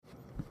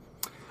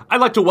I'd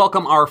like to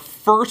welcome our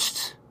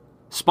first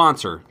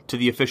sponsor to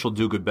the official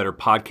Do Good Better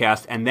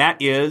podcast, and that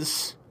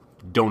is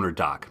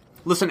DonorDoc.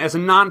 Listen, as a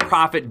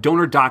nonprofit,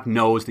 DonorDoc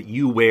knows that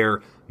you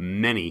wear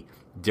many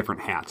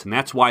different hats, and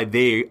that's why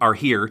they are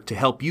here to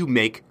help you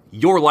make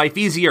your life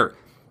easier.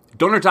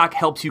 DonorDoc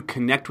helps you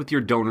connect with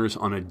your donors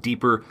on a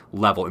deeper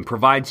level and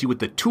provides you with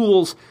the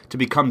tools to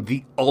become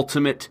the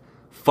ultimate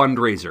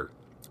fundraiser.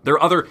 There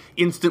are other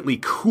instantly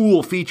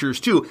cool features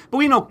too, but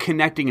we know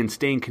connecting and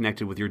staying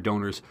connected with your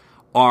donors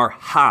are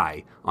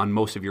high on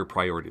most of your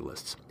priority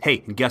lists.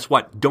 Hey, and guess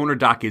what?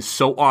 DonorDoc is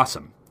so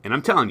awesome, and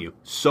I'm telling you,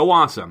 so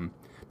awesome,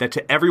 that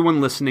to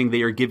everyone listening,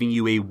 they are giving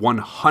you a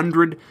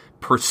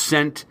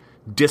 100%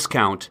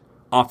 discount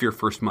off your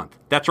first month.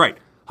 That's right,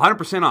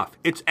 100% off.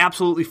 It's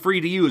absolutely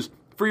free to use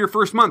for your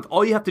first month.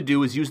 All you have to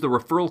do is use the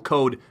referral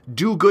code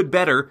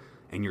DOGoodBetter,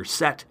 and you're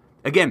set.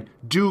 Again,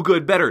 Do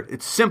Good Better.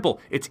 It's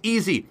simple. It's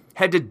easy.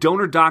 Head to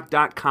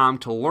DonorDoc.com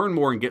to learn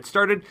more and get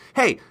started.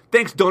 Hey,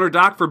 thanks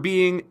DonorDoc for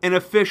being an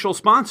official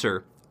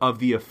sponsor of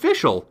the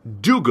official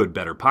Do Good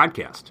Better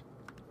podcast.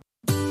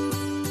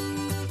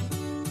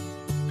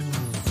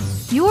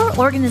 Your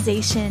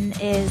organization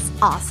is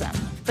awesome,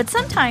 but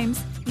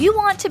sometimes you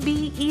want to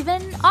be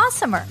even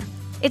awesomer.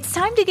 It's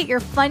time to get your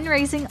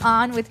fundraising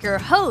on with your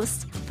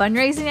host,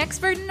 fundraising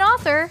expert and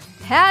author,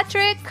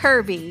 Patrick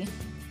Kirby.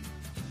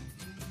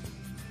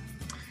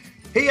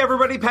 Hey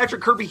everybody,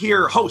 Patrick Kirby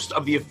here, host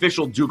of the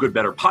official Do Good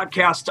Better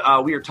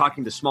podcast. We are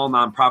talking to small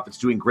nonprofits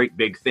doing great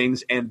big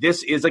things, and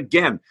this is,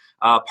 again,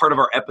 part of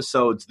our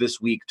episodes this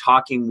week,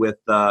 talking with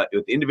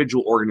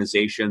individual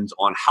organizations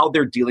on how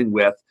they're dealing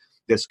with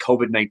this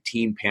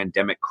COVID-19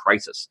 pandemic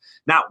crisis.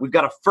 Now, we've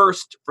got a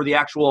first for the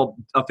actual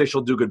official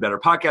Do Good Better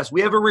podcast.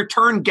 We have a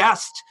return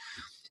guest.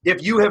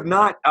 If you have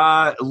not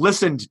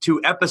listened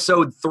to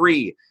episode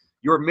 3,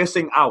 you're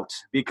missing out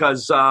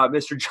because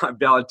Mr. John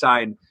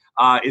Valentine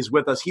is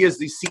with us. He is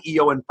the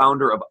CEO and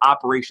founder of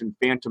Operation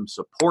Phantom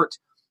Support.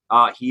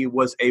 He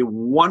was a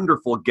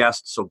wonderful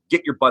guest, so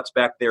get your butts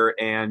back there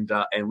and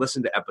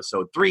listen to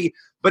episode 3.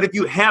 But if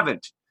you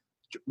haven't,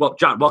 well,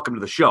 John, welcome to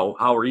the show.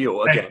 How are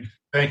you again?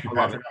 Thank you,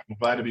 Patrick. I'm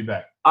glad to be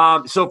back.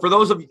 So for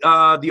those of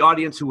the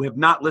audience who have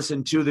not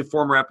listened to the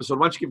former episode,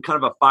 why don't you give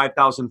kind of a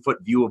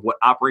 5,000-foot view of what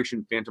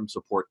Operation Phantom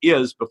Support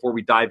is before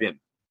we dive in?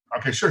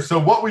 Okay, sure. So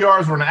what we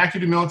are is we're an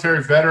active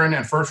military veteran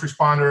and first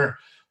responder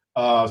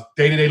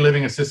day-to-day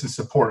living assistance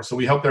support. So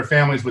we help their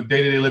families with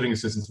day-to-day living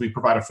assistance. We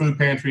provide a food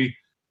pantry,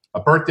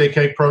 a birthday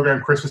cake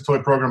program, Christmas toy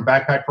program,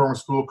 backpack program,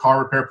 school,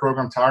 car repair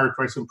program, tire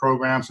replacement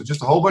program. So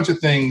just a whole bunch of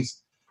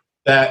things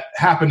that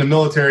happen to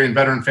military and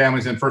veteran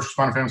families and first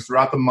responder families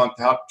throughout the month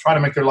to help try to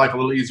make their life a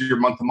little easier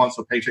month to month,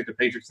 so paycheck to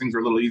paycheck things are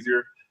a little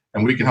easier.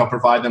 And we can help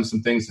provide them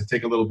some things to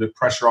take a little bit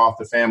pressure off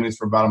the families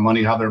for about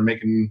money, how they're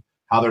making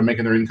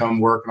their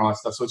income work and all that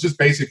stuff. So it's just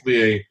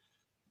basically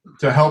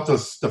to help the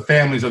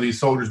families of these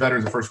soldiers,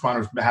 veterans, and first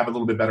responders have a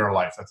little bit better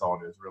life. That's all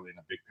it is, really, in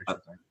a big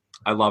picture thing.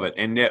 I love it.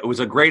 And it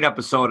was a great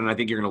episode, and I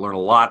think you're going to learn a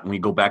lot when we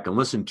go back and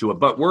listen to it.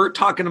 But we're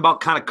talking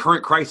about kind of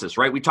current crisis,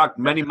 right? We talked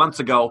many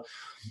months ago.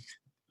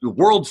 The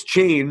world's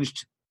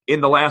changed in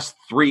the last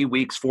 3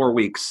 weeks, 4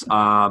 weeks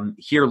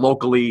here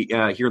locally,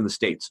 here in the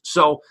States.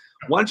 So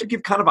why don't you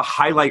give kind of a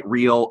highlight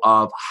reel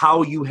of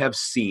how you have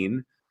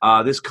seen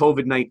this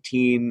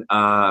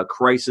COVID-19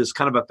 crisis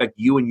kind of affect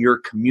you and your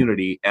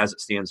community as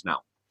it stands now?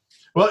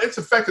 Well, it's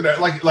affected,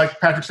 like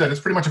Patrick said,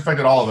 it's pretty much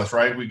affected all of us,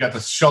 right? We got the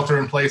shelter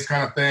in place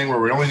kind of thing where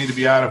we only need to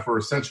be out if we're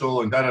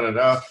essential and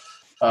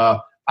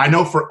da-da-da-da. I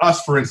know for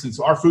us, for instance,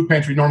 our food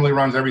pantry normally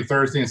runs every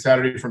Thursday and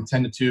Saturday from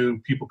 10 to 2.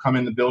 People come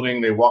in the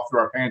building, they walk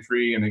through our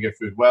pantry, and they get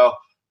food. Well,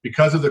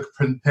 because of the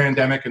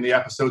pandemic and the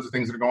episodes of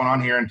things that are going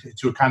on here, and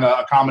to kind of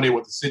accommodate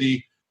what the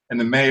city and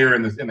the mayor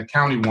and the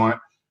county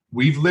want,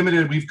 we've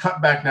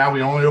cut back now.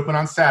 We only open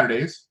on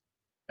Saturdays.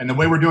 And the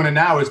way we're doing it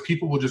now is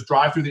people will just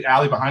drive through the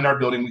alley behind our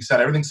building. We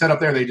set everything set up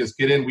there. They just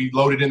get in. We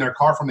load it in their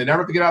car they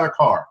never have to get out of their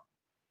car.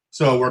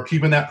 So we're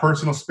keeping that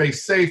personal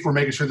space safe. We're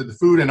making sure that the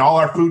food and all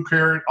our food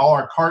all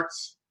our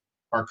carts,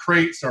 our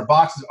crates, our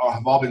boxes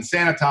have all been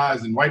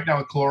sanitized and wiped down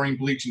with chlorine,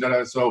 bleach, and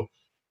da-da. So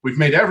we've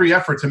made every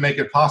effort to make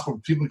it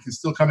possible people can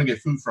still come and get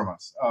food from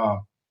us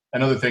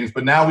and other things.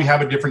 But now we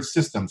have a different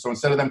system. So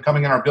instead of them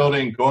coming in our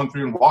building, going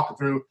through and walking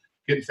through,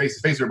 getting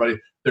face-to-face with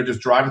everybody, they're just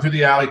driving through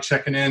the alley,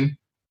 checking in.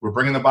 We're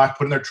bringing them back,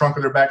 putting their trunk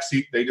in their back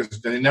seat. They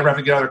never have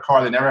to get out of their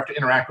car. They never have to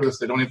interact with us.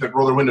 They don't have to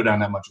roll their window down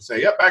that much and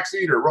say, "Yep, back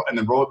seat," and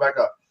then roll it back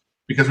up.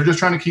 Because we're just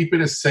trying to keep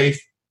it as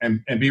safe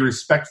and be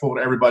respectful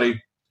to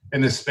everybody in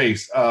this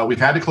space. We've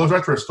had to close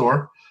our thrift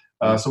store.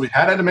 So we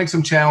had to make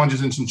some challenges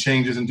and some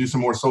changes and do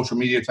some more social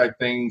media type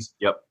things.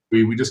 Yep.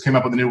 We just came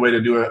up with a new way to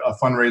do a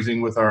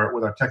fundraising with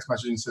our text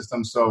messaging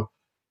system. So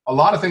a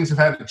lot of things have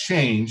had to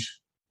change.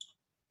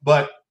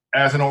 But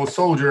as an old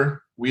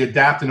soldier, we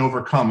adapt and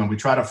overcome, and we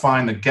try to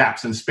find the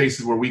gaps and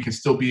spaces where we can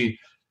still be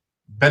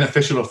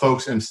beneficial to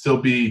folks and still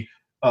be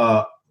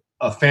a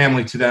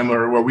family to them,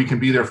 or where we can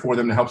be there for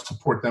them to help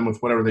support them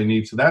with whatever they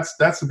need. So that's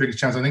the biggest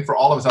challenge, I think, for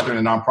all of us out there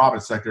in the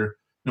nonprofit sector.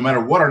 No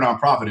matter what our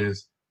nonprofit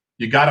is,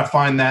 you got to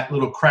find that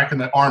little crack in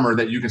the armor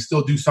that you can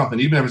still do something,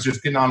 even if it's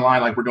just getting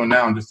online like we're doing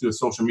now and just do a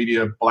social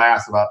media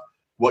blast about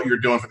what you're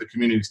doing for the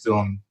community still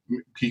and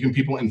keeping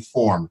people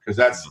informed. Because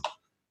that's,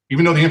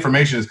 even though the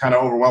information is kind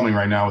of overwhelming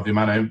right now with the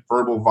amount of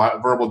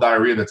verbal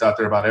diarrhea that's out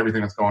there about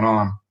everything that's going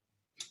on,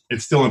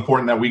 it's still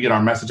important that we get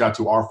our message out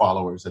to our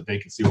followers that they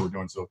can see what we're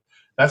doing. So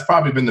that's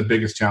probably been the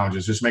biggest challenge,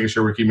 is just making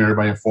sure we're keeping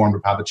everybody informed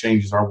of how the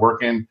changes are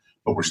working,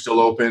 but we're still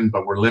open,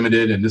 but we're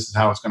limited, and this is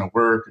how it's going to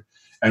work.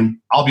 And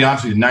I'll be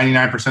honest with you,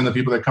 99% of the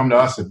people that come to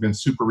us have been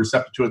super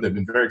receptive to it. They've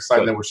been very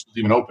excited that we're still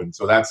even open.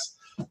 So that's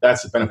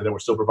the benefit, that we're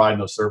still providing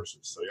those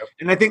services. So, yep.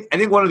 And I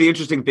think one of the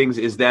interesting things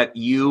is that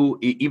you,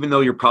 even though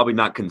you're probably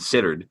not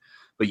considered,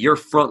 but you're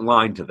front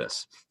line to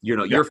this.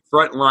 You're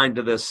front line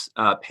to this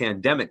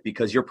pandemic,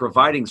 because you're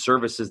providing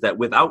services that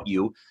without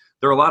you,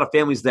 there are a lot of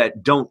families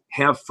that don't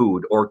have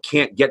food or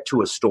can't get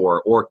to a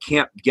store or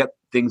can't get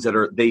things that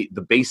are the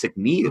basic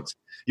needs.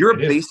 You're a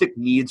basic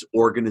needs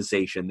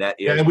organization that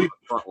is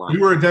front line. We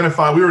were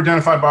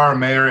identified by our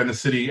mayor and the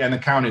city and the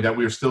county that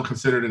we are still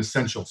considered an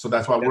essential. So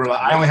that's why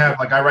I only have,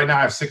 right now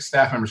I have 6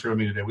 staff members here with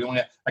me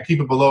today. I keep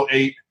it below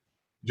 8,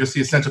 just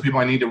the essential people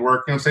I need to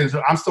work. You know what I'm saying?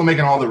 So I'm still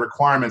making all the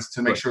requirements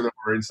to make sure that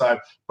we're inside.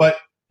 But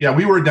yeah,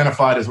 we were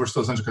identified as we're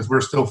still essential because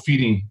we're still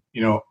feeding,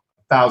 a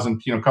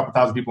couple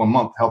thousand people a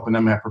month, helping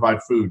them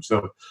provide food.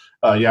 So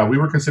we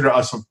were considered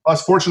us.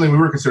 Fortunately, we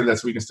were considered that,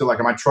 so we can still,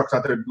 my truck's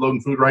out there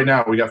loading food right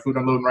now. We got food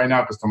unloading right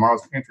now because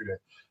tomorrow's pantry day.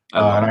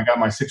 And I got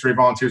my 6 or 8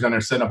 volunteers on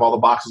there setting up all the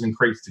boxes and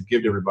crates to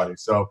give to everybody.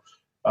 So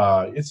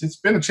it's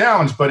been a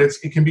challenge, but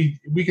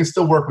we can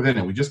still work within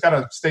it. We just got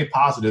to stay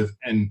positive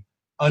and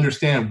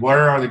understand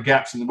where are the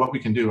gaps and what we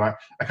can do. I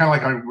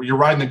kind of you're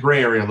riding the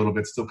gray area a little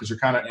bit still, because you're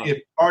kind of,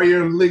 are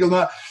you legal or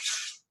not?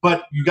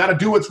 But you got to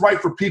do what's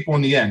right for people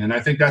in the end. And I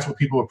think that's what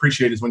people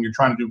appreciate, is when you're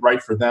trying to do right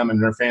for them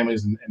and their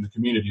families and the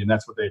community. And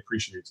that's what they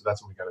appreciate. So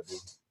that's what we got to do.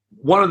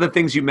 One of the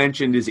things you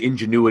mentioned is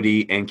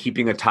ingenuity and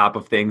keeping on top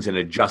of things and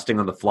adjusting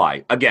on the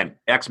fly. Again,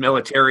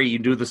 ex-military, you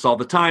do this all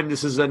the time.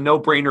 This is a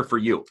no-brainer for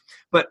you.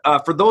 But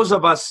for those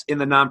of us in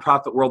the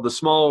nonprofit world, the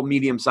small,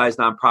 medium-sized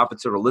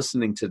nonprofits that are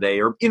listening today,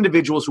 or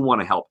individuals who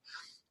want to help,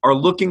 are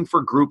looking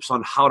for groups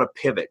on how to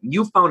pivot. And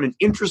you found an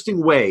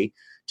interesting way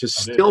to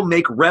still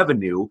make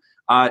revenue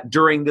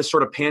during this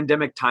sort of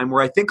pandemic time,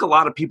 where I think a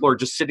lot of people are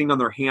just sitting on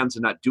their hands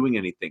and not doing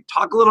anything.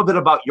 Talk a little bit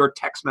about your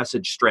text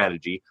message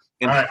strategy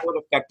and how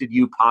it affected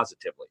you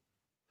positively.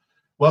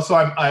 Well, so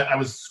I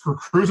was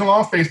cruising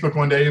along Facebook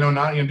one day,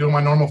 not doing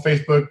my normal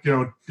Facebook,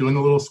 doing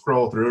the little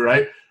scroll through,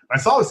 right? I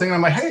saw this thing and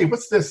I'm like, hey,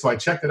 what's this? So I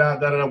checked it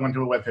out, went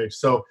to a webpage.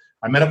 So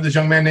I met up with this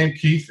young man named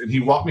Keith, and he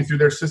walked me through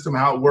their system,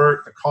 how it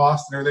worked, the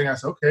cost and everything. I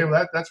said, okay,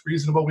 well, that's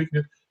reasonable. We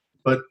can do,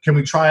 but can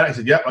we try it? I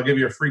said, yep, I'll give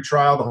you a free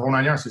trial, the whole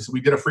 9 yards. So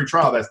we did a free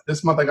trial.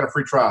 This month I got a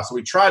free trial. So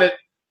we tried it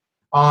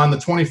on the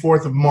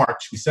 24th of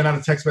March. We sent out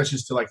a text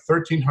message to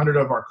 1,300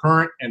 of our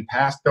current and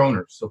past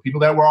donors. So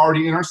people that were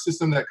already in our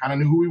system that kind of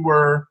knew who we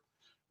were.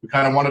 We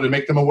kind of wanted to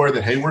make them aware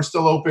that, hey, we're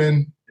still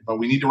open, but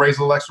we need to raise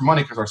a little extra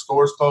money because our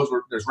store is closed.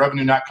 There's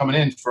revenue not coming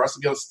in. For us to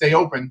be able to stay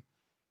open,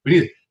 we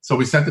need it. So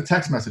we sent the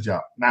text message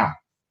out. Now,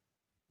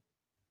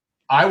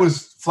 I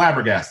was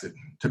flabbergasted,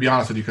 to be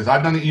honest with you, because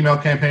I've done the email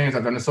campaigns,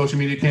 I've done the social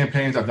media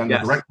campaigns, I've done the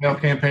direct mail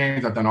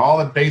campaigns, I've done all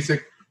the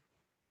basic,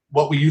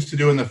 what we used to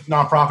do in the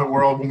nonprofit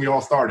world when we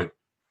all started.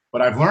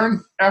 But I've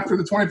learned after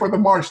the 24th of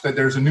March that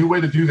there's a new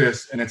way to do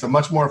this, and it's a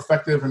much more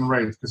effective and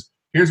rate. Because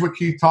here's what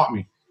Keith taught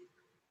me.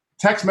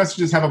 Text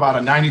messages have about a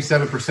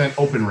 97%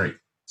 open rate.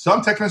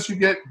 Some text messages you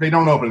get, they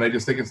don't open. They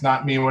just think it's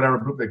not me or whatever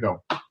group they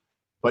go.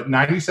 But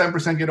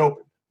 97% get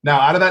open. Now,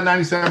 out of that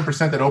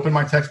 97% that open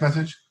my text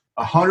message,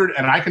 100,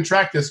 and I can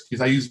track this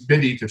because I use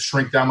Biddy to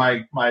shrink down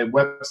my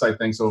website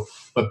thing.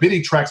 But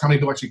Biddy tracks how many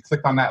people actually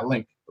clicked on that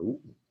link.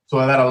 So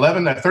that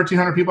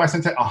 1,300 people I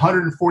sent to,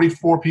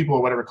 144 people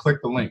or whatever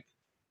clicked the link.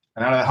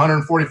 And out of the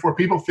 144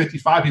 people,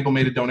 55 people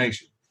made a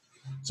donation.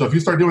 So if you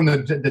start doing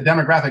the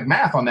demographic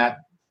math on that,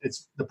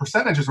 the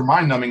percentages are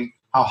mind-numbing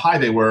how high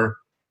they were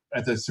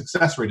at the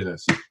success rate of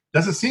this.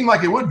 Doesn't seem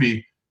like it would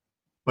be,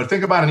 but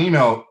think about an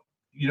email.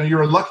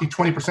 You're a lucky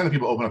 20% of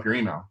people open up your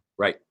email.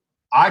 Right.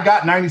 I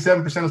got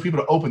 97% of those people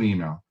to open the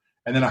email.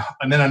 And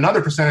then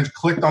another percentage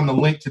clicked on the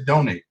link to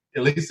donate,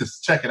 at least to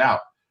check it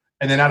out.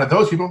 And then out of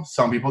those people,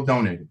 some people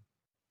donated.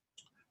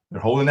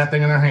 They're holding that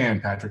thing in their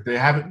hand, Patrick.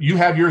 You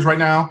have yours right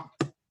now.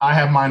 I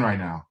have mine right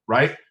now,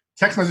 right?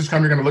 Text message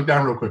come, you're going to look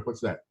down real quick.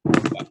 What's that?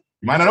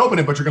 You might not open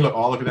it, but you're going to look.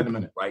 I'll look at it in a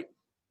minute. Right.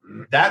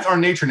 That's our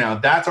nature now.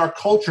 That's our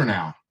culture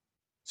now.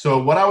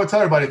 So what I would tell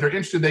everybody, if they're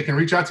interested, they can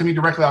reach out to me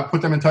directly. I'll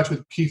put them in touch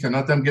with Keith and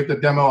let them get the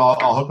demo.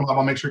 I'll hook them up.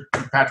 I'll make sure,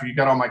 Patrick, you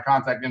got all my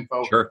contact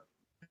info. Sure.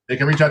 They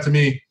can reach out to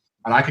me,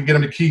 and I can get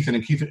them to Keith,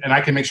 and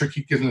I can make sure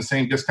Keith gives them the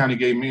same discount he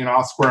gave me, and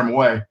I'll square him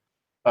away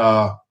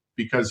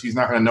because he's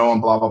not going to know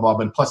him, blah, blah, blah.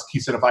 But plus,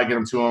 Keith said if I get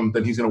them to him,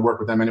 then he's going to work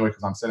with them anyway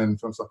because I'm sending them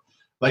to him. So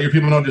let your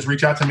people know, just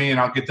reach out to me, and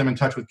I'll get them in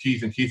touch with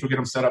Keith, and Keith will get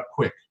them set up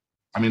quick.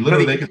 I mean,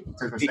 literally, they can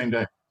take the same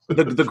day.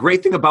 The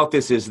great thing about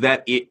this is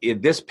that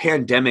this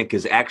pandemic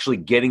is actually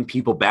getting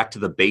people back to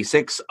the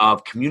basics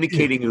of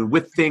communicating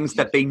with things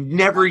that they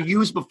never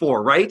used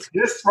before, right?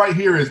 This right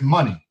here is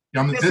money.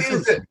 This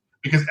is it.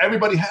 Because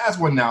everybody has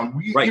one now.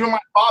 Right. Even my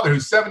father,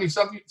 who's 70,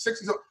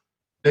 60,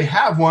 they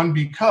have one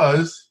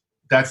because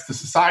that's the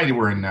society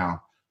we're in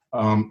now.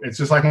 It's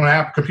just like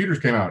when computers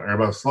came out.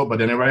 Everybody was slow, but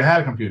then everybody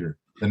had a computer.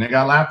 Then they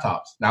got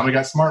laptops. Now we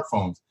got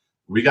smartphones.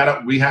 We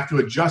have to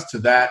adjust to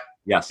that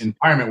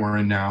environment we're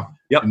in now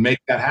and make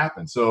that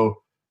happen. So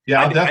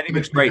I think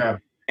it's great.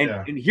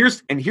 And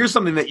here's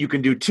something that you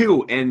can do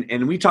too.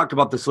 And we talked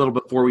about this a little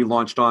bit before we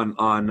launched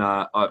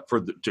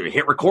to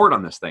hit record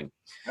on this thing.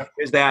 Yep.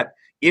 Is that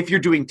if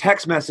you're doing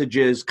text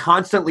messages,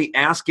 constantly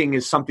asking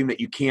is something that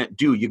you can't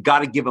do. You got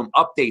to give them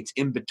updates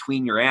in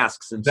between your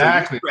asks. And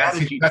exactly. Right.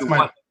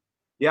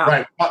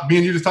 Me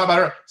and you just talked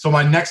about it. So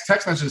my next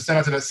text message is sent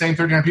out to that same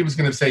 1,300 people is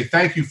going to say,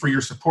 thank you for your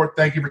support.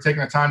 Thank you for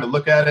taking the time to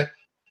look at it.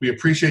 We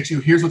appreciate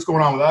you. Here's what's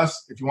going on with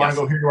us. If you want to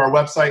go here to our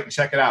website and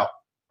check it out,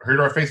 or here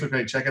to our Facebook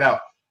page, check it out.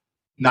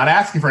 Not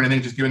asking for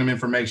anything, just giving them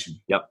information.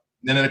 Yep.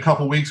 Then in a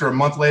couple weeks or a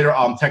month later,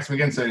 I'll text them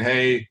again saying,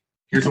 hey,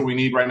 here's what we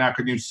need right now.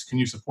 Can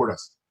you support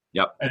us?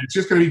 Yep. And it's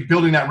just going to be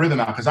building that rhythm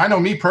out. Because I know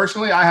me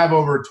personally, I have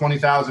over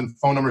 20,000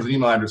 phone numbers and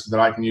email addresses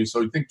that I can use.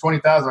 So you think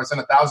 20,000, I send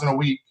 1,000 a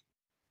week.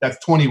 That's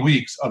 20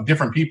 weeks of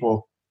different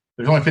people.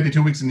 There's only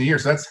 52 weeks in the year.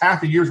 So that's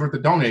half a year's worth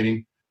of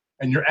donating.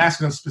 And you're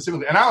asking them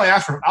specifically. And I only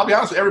ask I'll be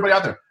honest with everybody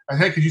out there. I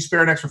say, hey, could you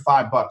spare an extra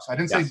 $5? I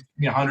didn't say give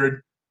me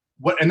 100.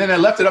 And then I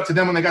left it up to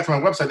them when they got to my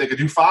website. They could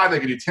do 5, they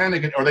could do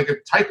 10, or they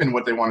could type in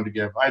what they wanted to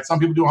give. I had some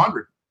people do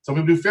 100, some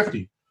people do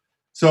 50.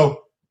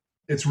 So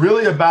it's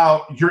really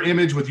about your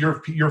image with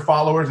your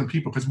followers and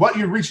people. Because what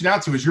you're reaching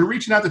out to is you're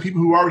reaching out to people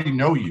who already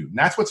know you. And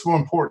that's what's so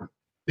important.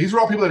 These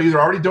are all people that are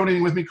either already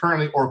donating with me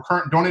currently or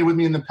donated with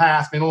me in the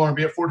past, may no longer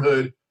be at Fort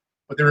Hood,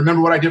 but they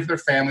remember what I did for their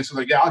family. So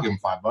they're like, yeah, I'll give them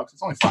 $5.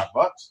 It's only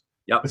 $5.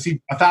 Yep. But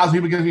see, 1,000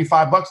 people giving me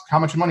 $5. How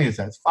much money is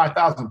that? It's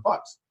 $5,000.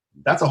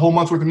 That's a whole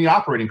month's worth of me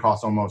operating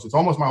costs almost. It's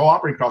almost my whole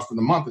operating cost for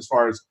the month as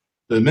far as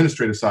the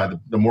administrative side,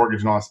 the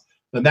mortgage and all that.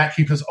 Then that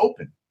keeps us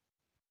open,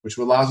 which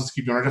allows us to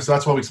keep doing it. So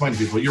that's what we explain to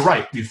people. But you're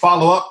right. You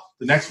follow up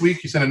the next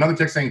week. You send another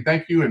text saying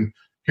thank you, and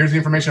here's the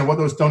information of what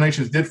those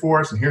donations did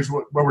for us, and here's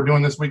what we're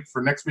doing this week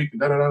for next week.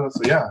 And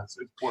So it's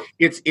important.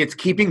 It's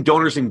keeping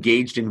donors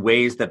engaged in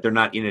ways that they're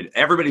not in it.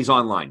 Everybody's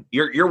online.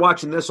 You're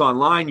watching this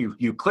online.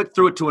 You click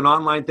through it to an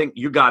online thing.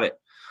 You got it.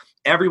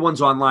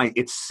 Everyone's online.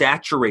 It's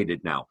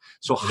saturated now.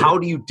 So how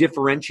do you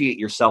differentiate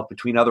yourself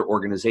between other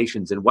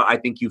organizations? And what I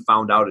think you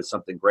found out is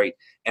something great.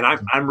 And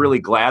I'm really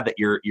glad that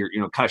you're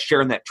kind of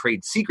sharing that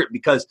trade secret,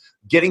 because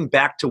getting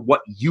back to what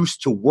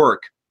used to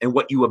work and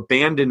what you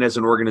abandoned as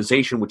an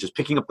organization, which is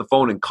picking up the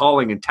phone and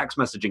calling and text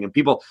messaging and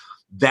people,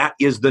 that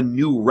is the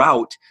new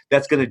route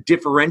that's going to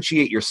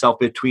differentiate yourself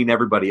between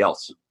everybody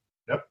else.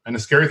 Yep. And the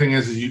scary thing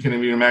is you can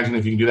even imagine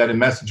if you can do that in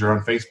Messenger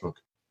on Facebook.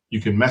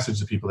 You can message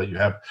the people that you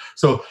have.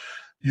 So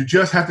you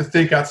just have to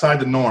think outside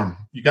the norm.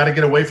 You got to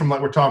get away from,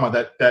 like we're talking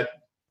about, that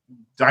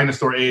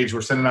dinosaur age. We're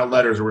sending out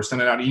letters or we're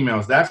sending out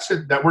emails.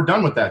 That we're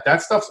done with that.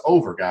 That stuff's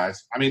over,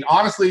 guys. I mean,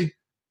 honestly,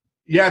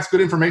 yeah, it's good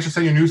information.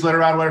 Send your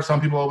newsletter out, whatever.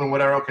 Some people open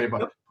whatever. Okay,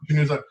 but your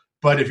newsletter.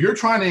 But if you're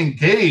trying to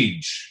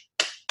engage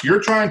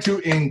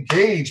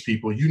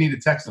people, you need to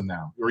text them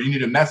now, or you need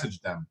to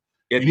message them.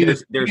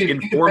 There's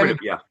informative,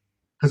 yeah.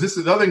 Because this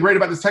is the other thing great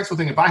about this textful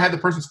thing. If I had the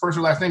person's first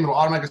or last name, it'll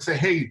automatically say,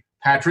 "Hey,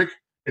 Patrick,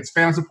 it's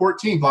fan support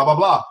team, blah, blah,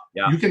 blah."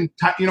 Yeah. You can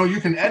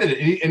edit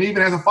it. And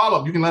even as a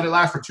follow-up, you can let it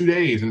last for 2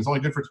 days, and it's only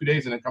good for 2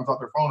 days, and it comes off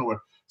their phone or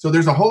whatever. So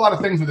there's a whole lot of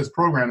things with this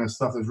program and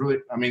stuff that's really,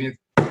 I mean, it's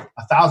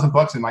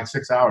 $1,000 in like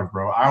 6 hours,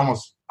 bro. I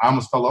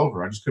almost fell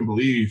over. I just couldn't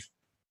believe.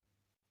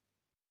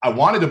 I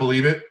wanted to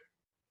believe it,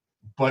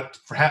 but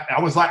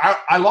I was like,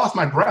 I lost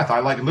my breath. I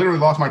like literally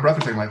lost my breath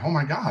for saying, like, oh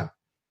my God.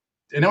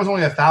 And that was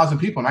only 1,000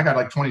 people, and I got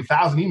like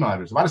 20,000 email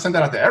addresses. If I'd have sent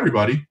that out to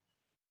everybody,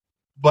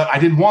 but I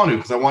didn't want to,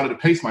 because I wanted to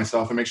pace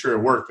myself and make sure it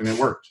worked, and it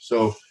worked.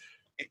 So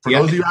for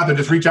those of you out there,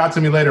 just reach out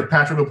to me later.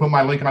 Patrick will put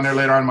my link on there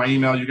later on my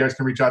email. You guys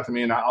can reach out to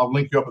me, and I'll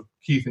link you up with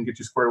Keith and get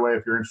you squared away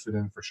if you're interested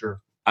in it for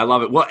sure. I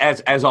love it. Well,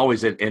 as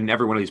always, in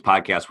every one of these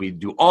podcasts, we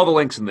do all the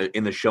links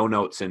in the show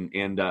notes, and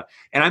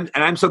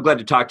I'm so glad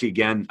to talk to you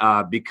again,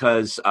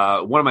 because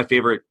one of my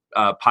favorite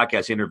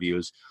podcast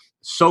interviews.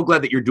 So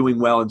glad that you're doing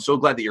well, and so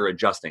glad that you're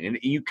adjusting. And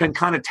you can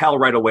kind of tell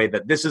right away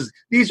that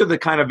these are the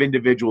kind of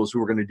individuals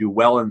who are going to do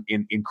well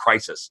in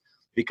crisis,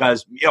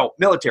 because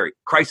military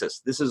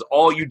crisis. This is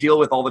all you deal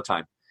with all the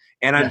time.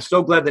 And I'm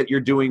so glad that you're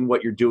doing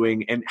what you're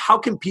doing. And how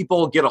can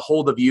people get a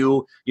hold of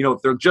you?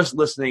 If they're just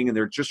listening and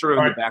they're just sort of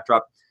in the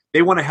backdrop,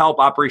 they want to help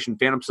Operation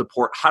Phantom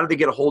Support. How do they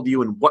get a hold of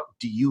you, and what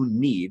do you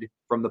need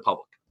from the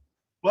public?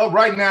 Well,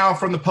 right now,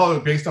 from the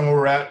public, based on where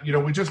we're at,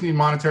 we just need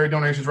monetary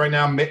donations right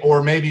now,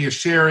 or maybe a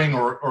sharing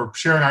or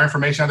sharing our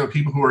information out to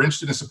people who are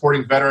interested in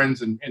supporting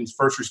veterans and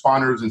first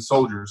responders and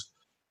soldiers.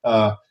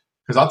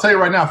 Because I'll tell you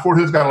right now, Fort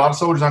Hood's got a lot of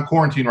soldiers on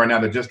quarantine right now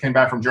that just came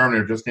back from Germany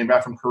or just came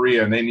back from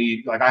Korea, and they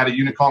need, like I had a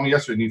unit call me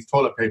yesterday, needs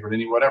toilet paper, they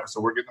need whatever.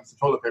 So we're getting them some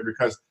toilet paper,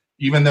 because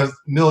even the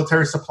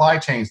military supply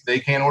chains, they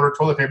can't order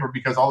toilet paper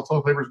because all the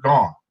toilet paper is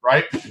gone,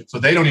 right? So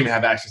they don't even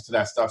have access to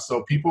that stuff.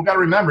 So people got to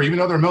remember, even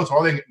though they're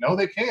military,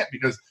 they can't,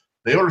 because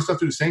they order stuff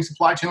through the same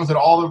supply channels that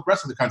all the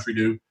rest of the country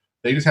do.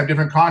 They just have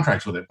different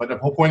contracts with it. But the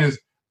whole point is,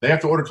 They have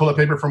to order toilet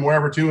paper from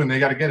wherever too, and they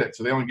got to get it.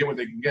 So they only get what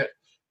they can get.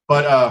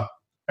 But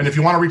and if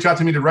you want to reach out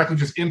to me directly,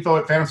 just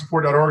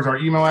info@phantomsupport.org is our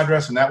email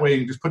address. And that way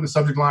you can just put in the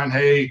subject line,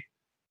 hey,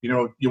 you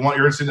want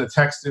you're interested in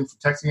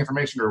texting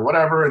information or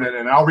whatever.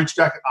 And I will reach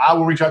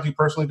out to you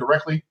personally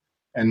directly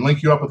and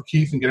link you up with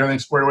Keith and get everything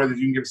squared away that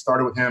you can get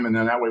started with him. And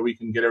then that way we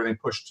can get everything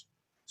pushed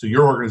so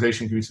your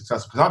organization can be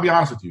successful. Because I'll be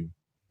honest with you,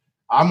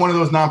 I'm one of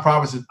those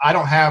nonprofits that I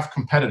don't have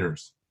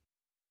competitors.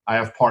 I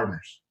have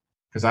partners.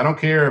 Because I don't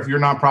care if your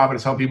nonprofit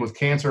is helping people with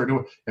cancer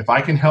or if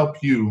I can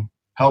help you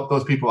help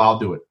those people, I'll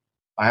do it.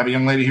 I have a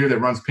young lady here that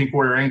runs Pink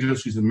Warrior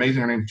Angels. She's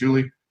amazing. Her name's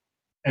Julie.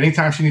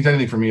 Anytime she needs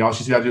anything from me, all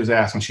she's got to do is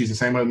ask. And she's the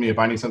same way with me. If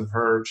I need something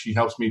from her, she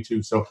helps me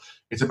too. So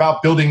it's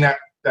about building that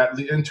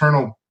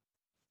internal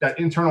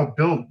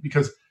build,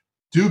 because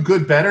do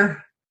good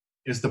better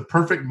is the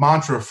perfect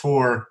mantra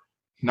for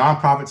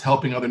nonprofits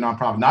helping other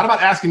nonprofits. Not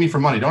about asking me for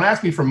money. Don't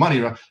ask me for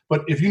money.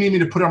 But if you need me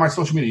to put it on my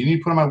social media, you need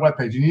to put it on my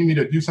webpage, you need me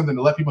to do something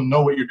to let people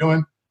know what you're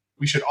doing,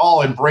 we should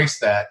all embrace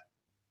that,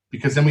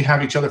 because then we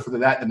have each other for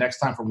that the next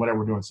time for whatever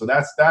we're doing. So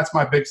that's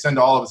my big send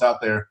to all of us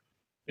out there,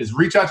 is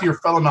reach out to your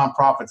fellow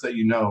nonprofits that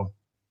you know,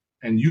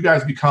 and you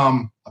guys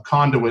become a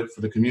conduit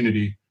for the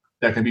community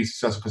that can be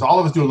successful. Because all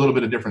of us do a little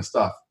bit of different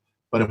stuff.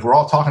 But if we're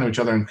all talking to each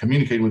other and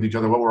communicating with each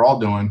other what we're all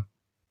doing,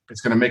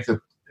 it's going to make the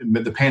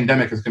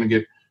pandemic is going to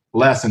get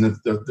less, and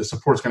the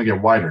support's going to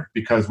get wider,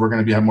 because we're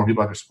going to have more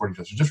people out there supporting each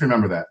other. So just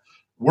remember that.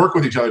 Work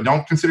with each other.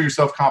 Don't consider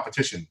yourself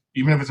competition,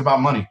 even if it's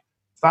about money.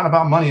 It's not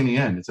about money in the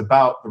end. It's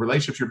about the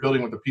relationships you're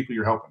building with the people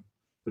you're helping.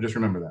 So just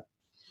remember that.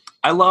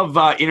 I love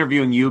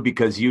interviewing you,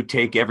 because you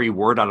take every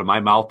word out of my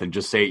mouth and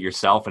just say it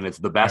yourself, and it's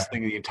the best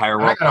thing in the entire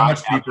world. I got a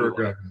much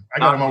deeper.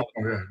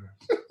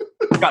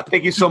 Scott,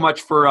 thank you so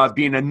much for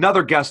being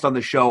another guest on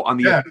the show on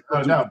the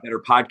Better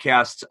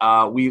podcast.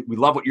 We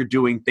love what you're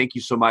doing. Thank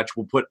you so much.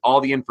 We'll put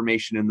all the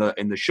information in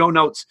the show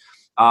notes.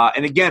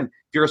 And again,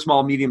 if you're a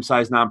small,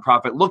 medium-sized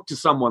nonprofit, look to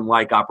someone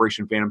like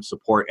Operation Phantom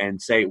Support and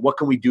say, what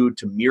can we do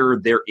to mirror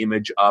their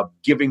image of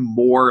giving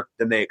more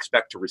than they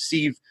expect to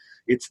receive?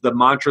 It's the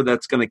mantra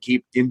that's going to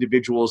keep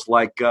individuals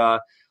like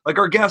our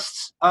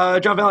guests,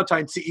 John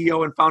Valentine,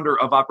 CEO and founder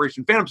of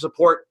Operation Phantom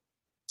Support,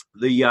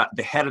 the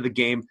head of the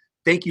game.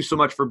 Thank you so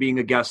much for being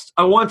a guest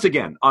once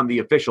again on the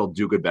official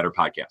Do Good Better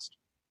podcast.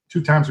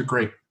 2 times are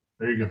great.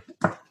 There you go.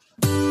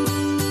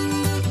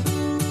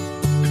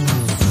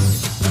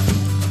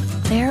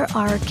 There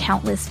are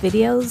countless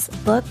videos,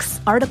 books,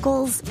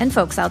 articles, and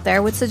folks out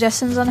there with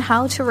suggestions on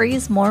how to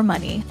raise more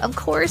money. Of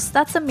course,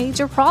 that's a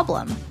major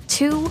problem.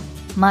 Too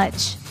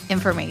much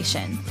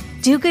information.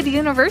 Do Good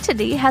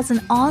University has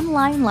an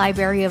online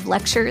library of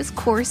lectures,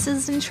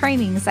 courses, and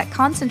trainings that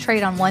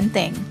concentrate on one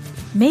thing: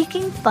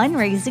 making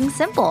fundraising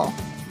simple.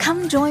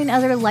 Come join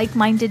other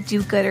like-minded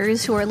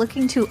do-gooders who are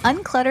looking to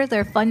unclutter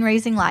their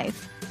fundraising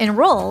life.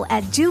 Enroll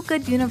at Do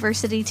Good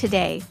University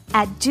today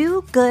at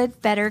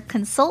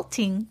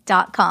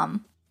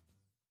dogoodbetterconsulting.com.